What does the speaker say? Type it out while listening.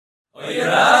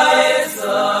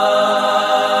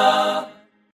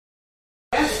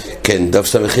כן, דף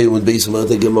סמכי עמוד בייס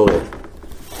אומרת הגמורה.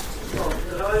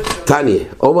 תניא,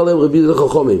 אומר להם רבי יהודה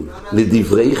לחכמים,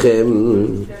 לדבריכם,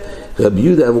 רבי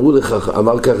יהודה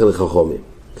אמר ככה לחכמים,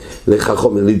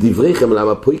 לדבריכם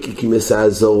למה פויקקים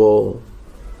מסעזורו?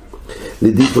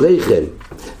 לדבריכם,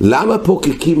 למה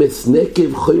פוקקים את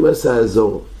נקב חוי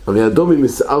מסעזורו? הרי אדומים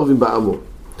מסערבים בעמו.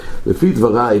 לפי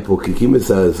דבריי פוקקים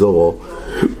מסעזורו,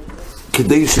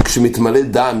 כדי שכשמתמלא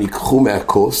דם ייקחו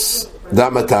מהכוס,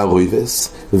 דם התערויבס,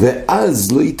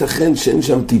 ואז לא ייתכן שאין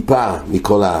שם טיפה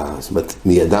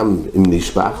מידם אם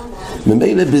נשפך,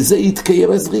 ממילא בזה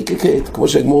יתקיים הזריקה כעת, כמו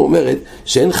שהגמור אומרת,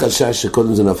 שאין חשש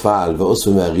שקודם זה נפל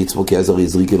ואוסו מהריץ בו, כי אז הרי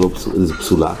זריקה לא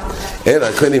פסולה,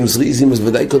 אלא כאן עם זריזים, אז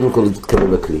ודאי קודם כל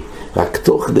תתקבל לכלי, רק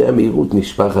תוך כדי המהירות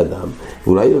נשפך הדם,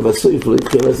 ואולי בסוף לא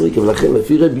יתקיים הזריקה, ולכן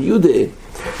לפי רבי יהודה,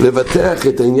 לבטח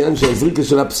את העניין של הזריקה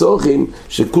של הפסוחים,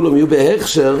 שכולם יהיו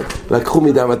בהכשר, לקחו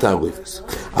מדם התערויבס.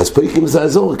 אז פויקים זה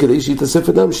עזור, כדי שיתאסף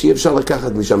אדם, שיהיה אפשר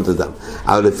לקחת משם את הדם.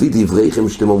 אבל לפי דבריכם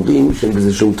שאתם אומרים, שאין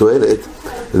בזה שום תועלת,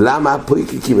 למה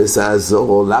פויקים זה עזור,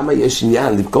 או למה יש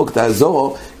עניין לבקוק את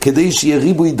העזור, כדי שיהיה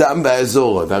ריבוי דם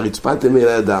בעזור, והרצפתם אל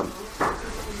האדם.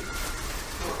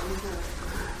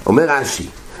 אומר רש"י,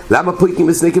 למה פויקים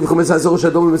בסנקב וחומס העזור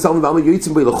שאדום ומסר ובארמה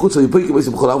יועצים בו לחוץ ופויקים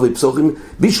בסם חולר ופסוחים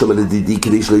בישלום לדידי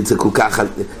כדי שלא יצא כל כך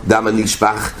דם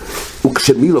הנשפך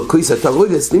וכשמילו כויס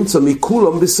התערויבס נמצא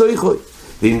מכולם בסויחוי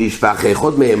ואם נשפך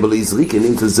אחד מהם ולא יזריק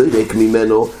נמצא זרק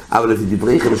ממנו אבל לפי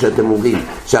דבריכם שאתם אומרים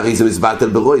שהרי זה מסבטל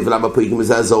ברוי ולמה פויקים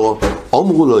בזה עזור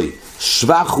אמרו לו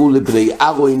שבחו לבני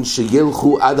ארון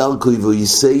שילכו עד ארכוי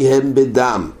ויסייהם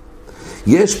בדם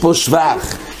יש פה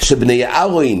שבח שבני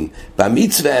ארון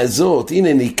במצווה הזאת,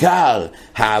 הנה ניכר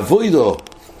העבודו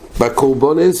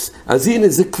בקורבנס, אז הנה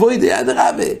זה כבוד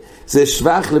אדרבה, זה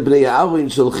שבח לבני ארון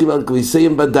שהולכים על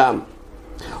כביסים בדם,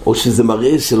 או שזה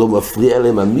מראה שלא מפריע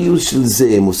להם המיל של זה,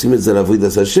 הם עושים את זה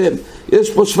לעבודת השם, יש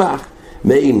פה שבח.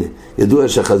 מעין, ידוע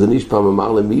שהחזון איש פעם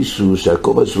אמר למישהו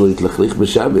שהכובע שלו התלכלך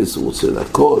בשבס, הוא רוצה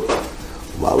לקות,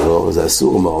 הוא אמר לו, זה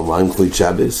אסור, הוא אמר, מה עם כבוד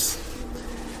שבס?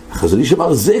 החזון איש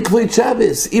אמר, זה כבוד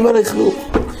שבס, אם הלכנו.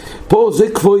 פה זה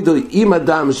כבוד, אם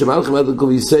אדם שמלכם עד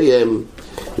כביסים,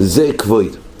 זה כבוד.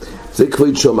 זה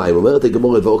כבוד שומיים. אומרת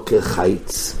הגמור ואוקר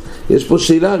חיץ. יש פה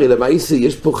שאלה, הרי למעשה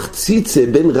יש פה חציצה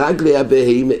בין רגלי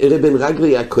הבאים, בין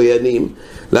רגלי הכהנים,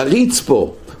 לריץ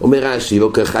פה. אומר רש"י,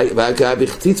 והקרא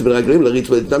בחציץ בין רגלים לריץ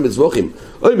פה לתנם בזבוכים.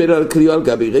 אוי מלא על כליו על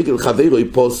גבי רגל חברוי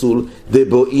פוסול,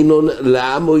 דבו אינון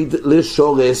לעמוד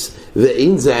לשורס,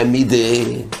 ואין זה עמידה.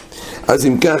 אז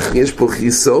אם כך, יש פה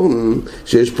חיסון,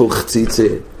 שיש פה חציצה.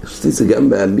 חציצה גם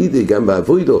בעמידה, גם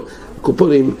בעבודו.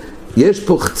 קופולים, יש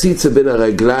פה חציצה בין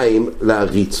הרגליים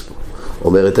להריץ פה.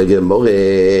 אומרת הגמור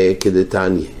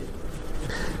כדתניא.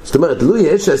 זאת אומרת, לא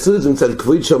יש שעשו את זה מצד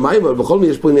כבוד שמיים, אבל בכל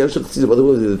מיני יש פה עניין של חציצה.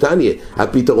 כדתניא,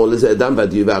 הפתרון לזה אדם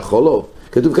והדיו והחולו.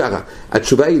 כתוב ככה,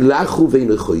 התשובה היא לחו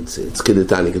ואינו חויצץ,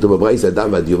 כדתניא, כתוב בברייתא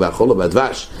אדם והדיו והחולו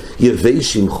והדבש,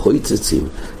 יבשים חויצצים,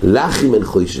 לחים אין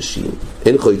חויששים,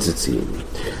 אין חויצצים.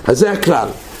 אז זה הכלל,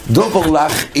 דובר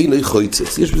לך אינו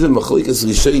חויצץ. יש בזה מחלוקת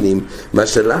ראשונים, מה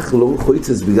שלך לא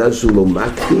חויצץ בגלל שהוא לא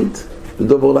מקפיד,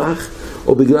 דובר לך,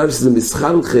 או בגלל שזה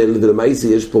מסחלחל ולמעשה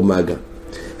יש פה מגע.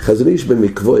 חזון איש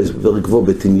במקבו, ורקבו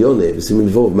בתניונה, וסימן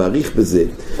ווב מעריך בזה,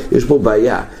 יש פה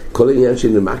בעיה. כל העניין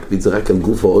שאינו מקפיד זה רק על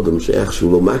גוף האודם, שאיך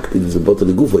שהוא לא מקפיד זה בוטה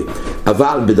לגופוי.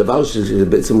 אבל בדבר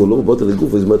שבעצם הוא לא בוטה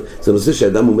לגופוי, זאת אומרת, זה נושא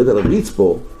שהאדם עומד על הריץ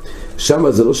פה,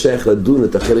 שם זה לא שייך לדון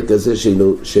את החלק הזה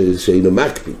שאינו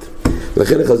מקפיד.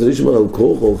 לכן חזון איש אומר על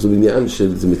כרוך, זה בעניין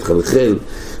שזה מתחלחל,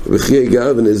 וכי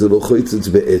הגר ונזה לא חויצץ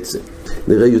בעצם.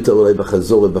 נראה יותר אולי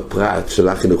בחזור ובפרט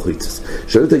שלך אינו חויצץ.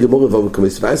 שואלת הגמור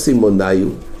וכמסווסים מוניו,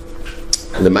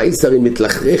 למה יצרים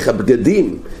מתלכרך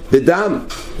הבגדים בדם?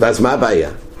 ואז מה הבעיה?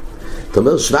 אתה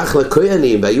אומר שבח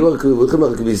לכהנים והיו הולכים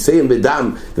לכביסים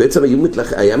בדם ובעצם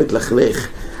היה מתלכלך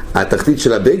התחתית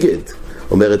של הבגד.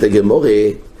 אומרת הגמור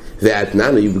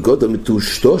והאתנן היו בגודו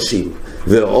מטושטושים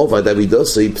ועובד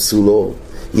דוידוסי פסולו,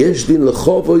 יש דין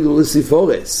לחובו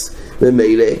ולסיפורס.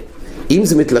 ומילא אם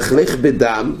זה מתלכלך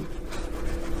בדם,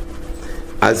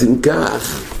 אז אם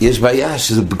כך יש בעיה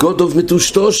שזה בגודו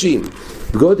מטושטושים,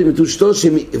 בגודים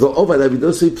מטושטושים ועובד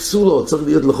דוידוסי פסולו, צריך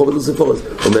להיות לחובו ולסיפורס.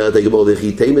 אומרת הגמור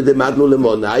וכי תימא דמדנו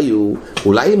למוניו,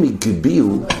 אולי הם יגביאו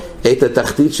את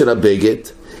התחתית של הבגד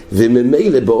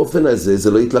וממילא באופן הזה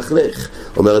זה לא יתלכלך.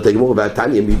 אומרת הגמור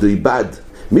והתניא מידוי בד,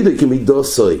 מידוי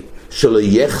כמידוסוי שלא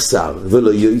יחסר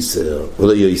ולא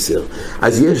יויסר.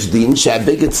 אז יש דין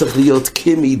שהבגד צריך להיות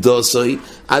כמידוסוי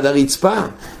עד הרצפה,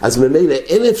 אז ממילא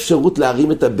אין אפשרות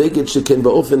להרים את הבגד שכן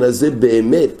באופן הזה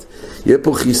באמת יהיה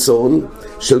פה חיסון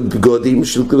של בגודים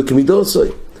של כמידוסוי.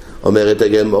 אומרת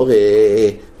הגמורה,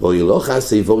 בואי לא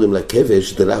חס איבורים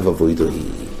לכבש דלאו אבוידו היא.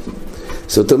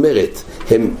 זאת אומרת,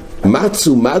 הם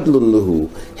מצו מדלון לו,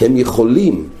 הם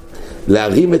יכולים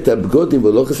להרים את הבגודים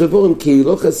ולא חס איבורים, כי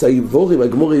לא חס האיבורים,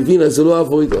 הגמור הבינה, זה לא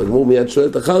אבוידו. הגמור מיד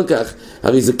שואלת אחר כך,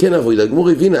 הרי זה כן אבוידו. הגמור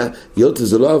הבינה, היות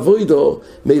זה לא אבוידו,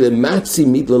 מילא מצי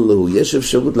מדלון לו, יש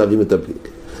אפשרות להרים את הבגד.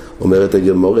 אומרת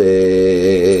הגמורה,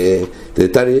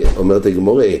 אומרת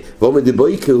הגמורה, ואומר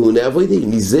דבוי כהונה אבוידי,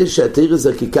 מזה שהתורה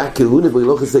זקיקה כהונה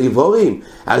ולא חס איבורים,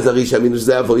 אז הרי שאמינו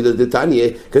שזה אבוידו דתניא,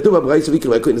 כתוב בברייתא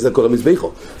ויקרא הכהן עשה כל המזבחו,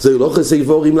 זה לא חס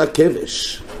איבורים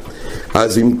לכבש.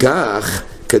 אז אם כך,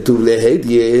 כתוב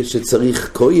להדיה שצריך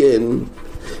כהן,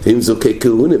 ואם זו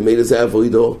כהונה, מילא זה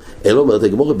אבוידו, אלא אומרת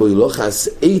הגמורה, בואי לא חס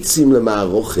עצים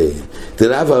למערוכה,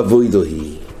 דלאו אבוידו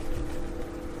היא.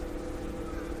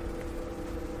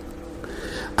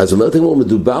 אז אומרת הגמורה,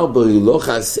 מדובר בו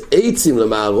חס עצים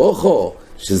למערוכו,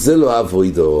 שזה לא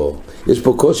אבוידו. יש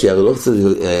פה קושי, הרי לא חסר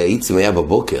עצים היה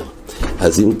בבוקר.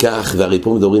 אז אם כך, והרי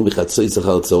פה מדברים בחצי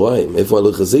אחר הצהריים, איפה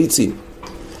הלא חסר עצים?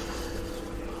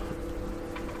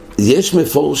 יש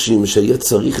מפורשים שהיה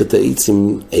צריך את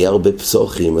העצים, היה הרבה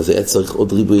פסוחים, אז היה צריך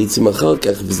עוד ריבוי עצים אחר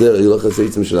כך, וזה לא חסר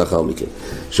עצים שלאחר מכן.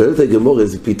 שואלת הגמורה,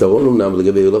 זה פתרון אמנם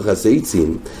לגבי לא חסר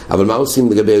עצים, אבל מה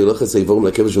עושים לגבי לא חסר איבורים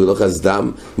לכבש ולא חסר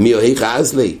דם? מי אוהיך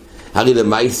אזלי? הרי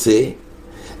למעשה,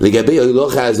 לגבי לא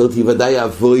חסר הזאת היא ודאי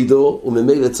אבוידו,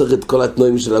 וממילא צריך את כל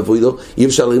התנועים של אבוידו, אי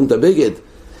אפשר להרים את הבגד.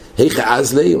 היך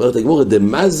אזלי, אומרת הגמורה,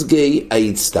 דמזגי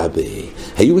היצטבה.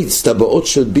 היו הצטבעות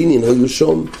של בינין, היו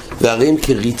שום, והרים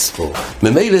כריצפו.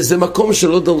 ממילא זה מקום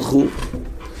שלא דרכו.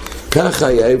 ככה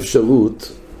היה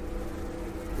אפשרות.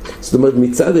 זאת אומרת,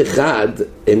 מצד אחד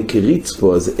הם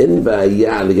כריצפו, אז אין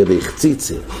בעיה לגבי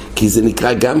חציצה, כי זה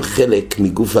נקרא גם חלק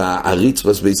מגוף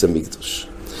הריצפוס בייס המקדוש.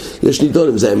 יש נידון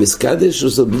אם זה היה מסקדש או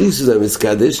זה בלי שזה היה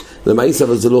מסקדש, למעיס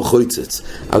אבל זה לא חויצץ.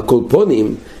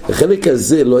 הקולפונים, החלק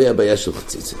הזה לא היה בעיה של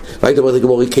חציצה. והיית אומרת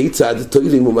הגמורה, כיצד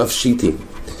תוילים ומפשיטים.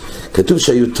 כתוב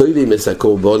שהיו תוילים את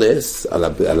הקורבונס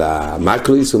על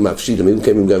המקלויס ומפשיטים, היו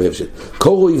קיימים גם הפשט.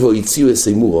 קורוי והציעו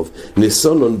אסימורוב,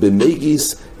 נסונון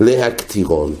במגיס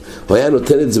להקטירון. הוא היה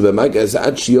נותן את זה במגז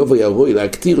עד שיובו ירוי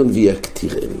להקטירון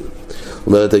ויקטירן.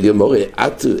 אומרת הגמורה,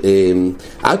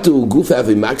 עטו גוף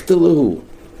אבי מקטר להו.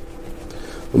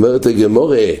 אומרת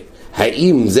הגמורה,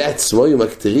 האם זה עצמו הם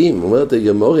מקטירים? אומרת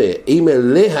הגמורה, אם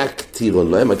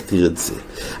להקטירון, לא היה מקטיר את זה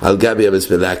על גבי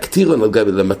המזבח, להקטירון על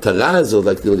גבי, למטרה הזאת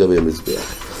להקטיר על גבי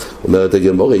המזבח. אומרת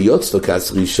הגמורה, יוצטו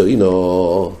כס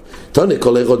ראשונו, תונה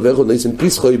כל אחד ואחד ניסן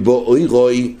פיסחוי בו אוי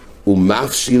רוי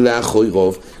ומפשילה חוי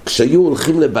רוב. כשהיו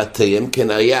הולכים לבתיהם,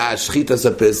 כן היה שחית אז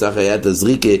הפסח, היה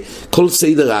תזריקה, כל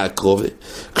סדר הקרובה.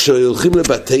 כשהיו הולכים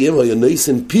לבתיהם, היו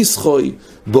ניסן פיסחוי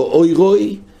בו אוי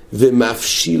רוי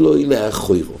ומפשילוי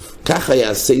לאחוי רוב. כך היה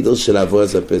הסדר של העבור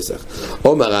הזה הפסח.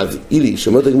 אומר רב איליש,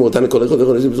 אומרת הגמור אותנו כל אחד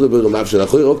ואחד ניסן פיסחוי בו ומפשילה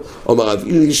לאחוי רוב, אומר רב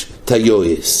איליש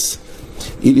תיועס.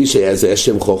 איליש היה, זה היה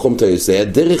שם חוכם תיועס, זה היה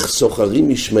דרך סוחרים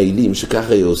משמעילים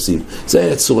שככה היו עושים. זה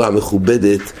היה צורה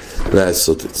מכובדת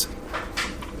לעשות את זה.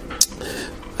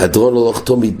 הדרון הולך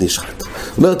תמיד נשחט.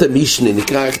 אומרת המשנה,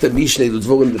 נקרא רק את המשנה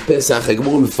לדבורים בפסח,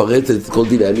 הגמור מפרטת את כל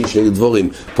דיני המשנה לדבורים.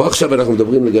 פה עכשיו אנחנו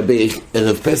מדברים לגבי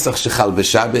ערב פסח שחל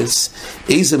בשבס,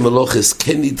 איזה מלוכס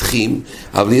כן נדחים,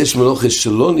 אבל יש מלוכס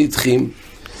שלא נדחים.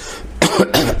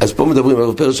 אז פה מדברים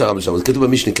על פרש הרב בשבס, כתוב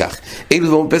במשנה כך, אילו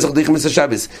דבורים פסח דחים את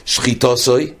השבס, שחיתו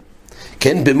סוי,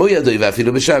 כן, במו ידוי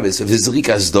ואפילו בשבס,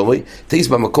 וזריקה סדומי, תייס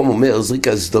במקום אומר,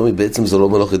 זריקה סדומי בעצם זו לא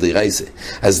מלוך דרייסה.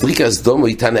 אז זריקה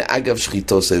סדומי תנה אגב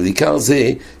שחיתוסי, ועיקר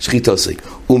זה שחיתוסי.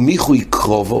 ומיחוי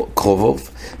קרובו,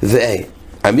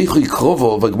 והמיחוי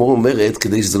קרובו, והגמור אומרת,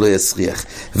 כדי שזה לא יסריח,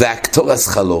 והקטורס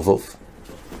חלובו,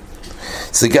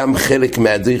 זה גם חלק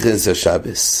מהדריכס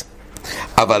השבס.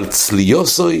 אבל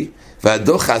צליוסוי,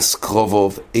 והדוחס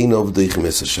קרובו, אינו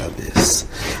בדריכס השבס.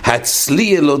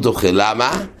 הצליה לא דוחה,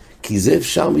 למה? כי זה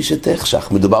אפשר משתחשך,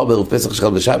 מדובר בערב פסח שחל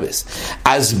בשבס.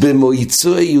 אז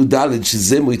במועצוי י"ד,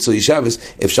 שזה מועצוי שבס,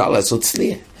 אפשר לעשות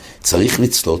צליה. צריך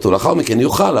לצלות, ולאחר מכן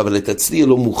יוכל, אבל את הצליה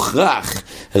לא מוכרח.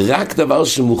 רק דבר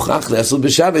שמוכרח לעשות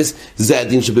בשבס, זה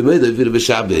הדין שבאמת הביא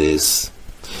בשבס.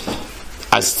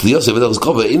 אז צליה זה בדרך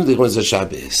קרוב, ואין דרך זה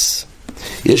שבס.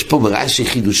 יש פה ברש"י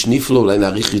חידוש נפלא, אולי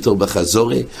נעריך יותר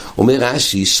בחזורי. אומר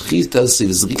רש"י, שחיתה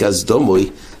זריקה סדומוי,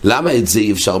 למה את זה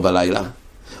אי אפשר בלילה?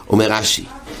 אומר רש"י,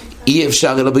 אי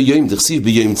אפשר אלא ביום, תכסיב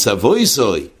ביום צבוי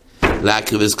סוי,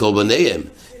 להקריב את קורבניהם,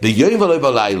 ביום ולא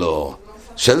בלילה.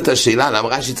 שאלת השאלה, למה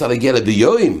רש"י צריך להגיע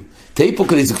לביום?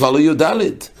 תיפוקלי זה כבר לא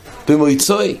יודלת,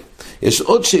 במועצוי. יש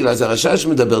עוד שאלה, זה הרש"ש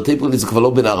שמדבר, תיפוקלי זה כבר לא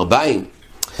בין 40.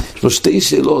 יש לו שתי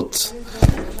שאלות.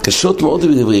 קשות מאוד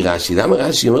בדברי רש"י. למה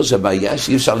רש"י אומר שהבעיה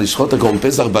שאי אפשר לשחוט הקורבן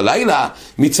פסח בלילה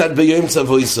מצד ביום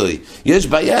צבו ישראל? יש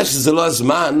בעיה שזה לא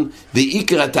הזמן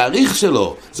ועיקר התאריך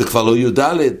שלו, זה כבר לא י"ד.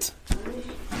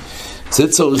 זה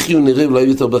צורכי ונראה אולי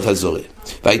יותר בחזורי.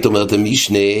 והיית אומרת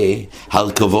המשנה,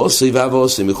 הרכבוסי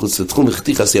ואבוסי מחוץ לתחום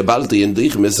החתיך יבלתי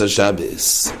ינדיך מסע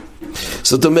שבס.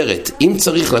 זאת אומרת, אם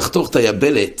צריך לחתוך את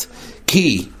היבלת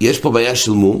כי יש פה בעיה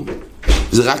של מום,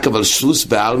 זה רק אבל שוס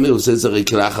בעלמה, עושה את זה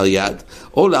רק לאחר יד,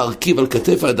 או להרכיב על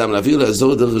כתף האדם, להעביר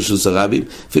לעזור דרך רשוס הרבים,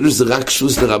 אפילו שזה רק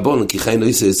שוס דרבונון, כי חי לא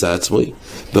יעשה עצמוי.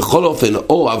 בכל אופן,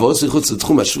 או אבוסי חוץ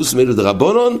לתחום השוס מלו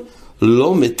דרבונון,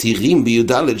 לא מתירים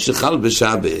בי"ד שחל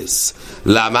בשבס.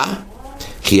 למה?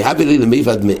 כי הבלי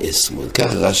למיבד מאסמול,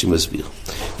 ככה רש"י מסביר.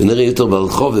 ונראה יותר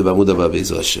ברחוב ובעמוד הבא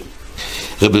בעזר השם.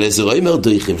 רב אליעזר אומר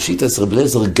דויכים, שיטת רב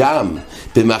אליעזר גם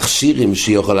במכשירים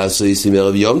שיוכל לעשות איסים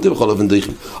ערב יום טוב בכל אופן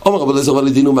דויכים. אומר רב אליעזר אבל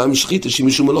לדינו מה משחית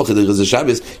שמישהו מלוכה דרך זה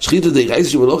שבס, שחית דרך איזה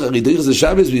שמלוכה, הרי דרך זה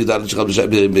שבס ויודעת שחל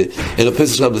בערב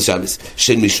פסח שחל בשבס,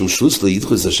 שאין משום שוס לא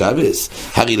ידחו את השבס.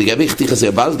 הרי לגבי חתיך הזה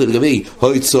הבלת, לגבי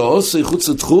הוצאוסי חוץ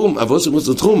לתחום, אבוסי חוץ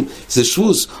לתחום, זה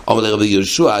שוס. אומר לרבי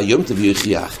יהושע, היום טוב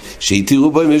יחיח,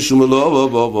 שיתירו בו משום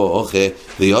מלוכה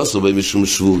ויעשו בו משום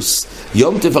שוס.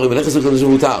 יום טוב הרי מלך זה כזה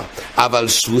מותר, אבל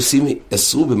שבוסים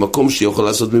אסרו במקום שיוכל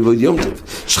לעשות מבעוד יום טוב.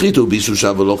 שחיתו בישהו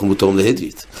שהבלוך מותרם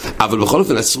להדית. אבל בכל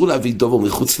אופן אסרו להביא דובר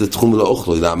מחוץ לתחום לא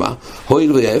אוכלו. למה?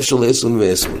 הואיל והיה אפשר לעשון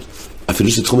ועשון.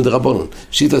 אפילו שתחום דרבנון.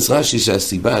 שיטת רש"י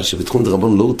שהסיבה שבתחום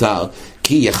דרבנון לא הותר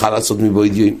כי יכל לעשות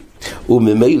מבעוד יום.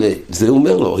 וממילא, זה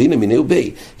אומר לו, הנה מיני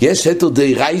בי, יש היתר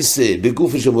די רייסה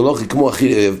בגוף של מלוכי כמו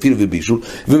אפילו ובישול,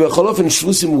 ובכל אופן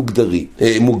שבוסים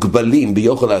מוגבלים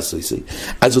ביוכל לעשויסי.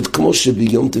 אז עוד כמו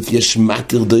שביום טף יש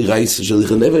מטר די רייסה של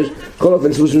ריח הנפש, בכל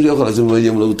אופן שבוסים שיוכל לעשות במועד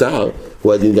יום לא הותר,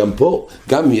 הוא עדין גם פה,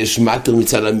 גם יש מטר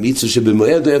מצד המיצו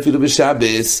שבמועד או אפילו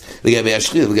בשבס, לגבי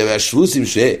השחית, לגבי השבוסים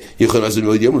שיכולים לעשות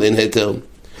במועד יום, לאין היתר.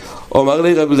 אומר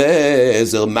לי רב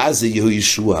אליעזר, מה זה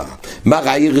יהושע? מה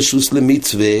ראי רשוס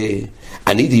למצווה?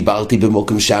 אני דיברתי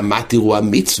במוקם שהמטר הוא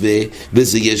המצווה,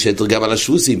 וזה יש יותר גם על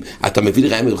השבוסים. אתה מביא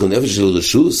לראי מלכו נפש של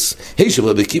רשוס? הישב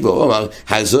רבי עקיבא, הוא אמר,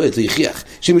 הזו את היחיח,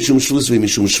 שמשום שבוס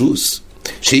ומשום שבוס,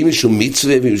 שאם משום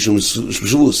מצווה ומשום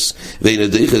שבוס, ואין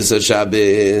דרך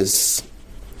השבס.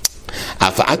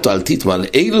 הפעתו אל תתמו על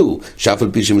אילו שאף על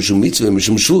פי שמשום מצווה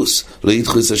ומשום שבוס לא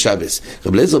ידחו את השבס.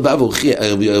 רב אליעזר בא והוכיח,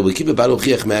 רבי עקיבא בא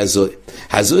להוכיח מהזוהר.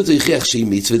 הזוהר זה הכריח שהיא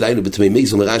מצווה, דיינו בתמימי,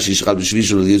 זאת אומרת שישחל בשביל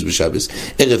שלו להיות בשבס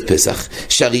ערב פסח,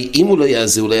 שהרי אם הוא לא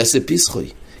יעשה, הוא לא יעשה פיסחוי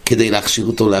כדי להכשיר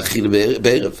אותו להכיל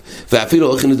בערב, ואפילו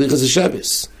אורחים לדרך הזה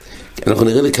שבס. אנחנו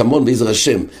נראה לכמון בעזר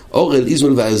השם אורל,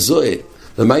 איזמל והזוהר,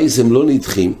 ומה הם לא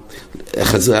נדחים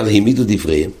חזרה להעמידו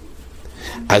דבריהם.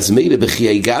 אז מילא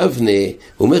בחיי גבנה,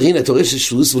 הוא אומר, הנה, אתה רואה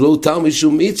ששבוס ולא הותר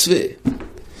משום מצווה.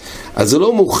 אז זה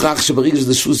לא מוכרח שברגע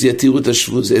שזה שבוס יתירו את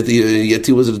השבוס,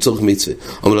 יתירו את זה לצורך מצווה.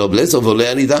 אומר לו, בלזר,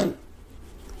 ועולה הנידן.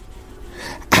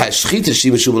 השחית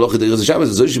שהיא משום מלוך דרך זה שבס,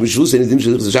 זו שמשבוס אין ידים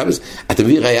של דרך זה שבס, אתה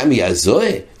מביא ראיה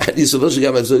מהזוהה? אני סובר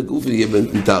שגם הזוהה גוף יהיה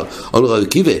מותר. אומר לו,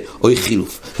 עקיבא, אוי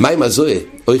חילוף. מה עם הזוהה?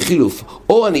 אוי חילוף.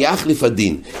 או אני אחליף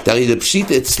הדין. תראי, זה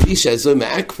פשיט אצלי שהזוהה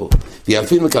מעקפו.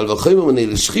 ויאפין מקל וחומר מנה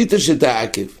לשחית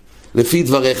שתעקב. לפי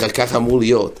דבריך, כך אמור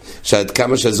להיות. שעד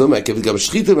כמה שהזוהה מעקבת, גם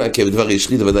שחית מעקבת, דברי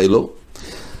שחית ודאי לא.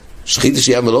 שחית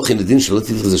שיהיה מלוך אין הדין שלא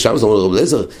תדרך זה שבס, אומר לרב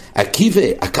אליעזר, עקיבא,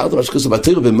 עקרת מה שכתוב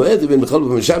בתורה במועד ובין בכלל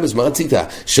ובשבס, מה רצית?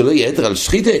 שלא יהיה יתר על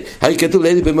שחיתה? הרי כתוב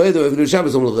לידי במועד ובבין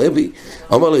בשבס,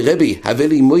 אומר לי רבי, הבא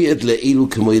לי מועד לאילו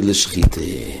כמועד לשחיתה.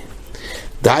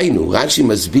 דיינו, רש"י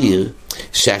מסביר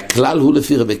שהכלל הוא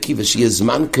לפי רבי עקיבא שיהיה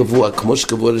זמן קבוע כמו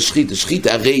שקבוע לשחית. השחית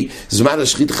הרי זמן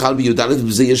השחית חל בי"ד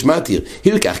ובזה יש מתיר.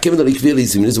 הילקח כיוון על עקבי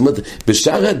אליזם, זאת אומרת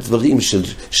בשאר הדברים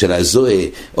של הזוהה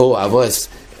או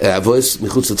אבוס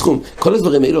מחוץ לתחום, כל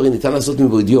הדברים האלו הרי ניתן לעשות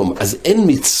מבעוד יום, אז אין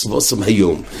מצווסם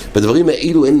היום. בדברים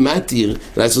האלו אין מתיר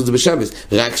לעשות את זה בשבס,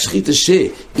 רק שחית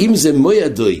שאם זה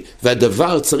מוידוי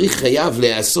והדבר צריך חייב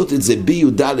לעשות את זה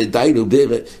בי"ד דיינו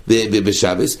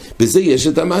בשבס, בזה יש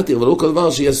את המתיר, אבל לא כל דבר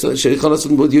שיכול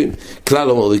לעשות מבעוד יום. כלל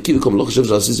אומר רבי עקיבא לא חושב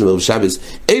שלעשות את זה בשבס,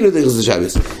 אין לו דרך זה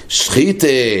שבס. שחית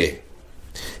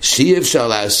שאי אפשר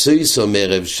לעשות את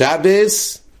מערב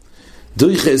שבס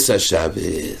דויחס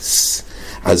השבס.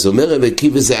 אז אומר רבי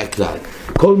עקיבא זה הכלל,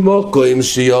 כל מוקוים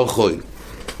שיכול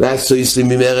לעשות איסים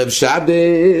ממערב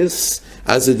שבס,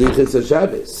 אז זה דויחס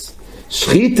השבס.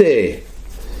 שחיתה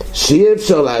שאי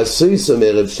אפשר לעשות איסים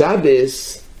מערב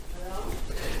שבס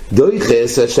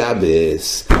דויחס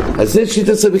השבס, אז זה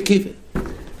שיטת רבי עקיבא.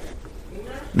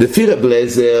 לפי רב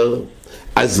אליעזר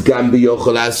אז גם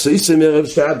ביכול לעשות איסים מערב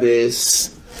שבס,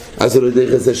 אז זה לא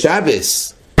דויחס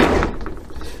השבס.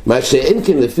 מה שאין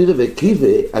כן לפי רבי עקיבא,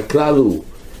 הכלל הוא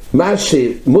מה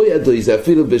שמוידוי זה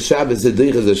אפילו בשבס זה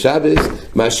דריך זה שבס,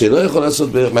 מה שלא יכול לעשות,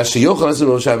 מה שיוכל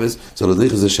לעשות בשבס זה לא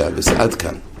דריך זה שבס. עד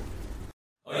כאן.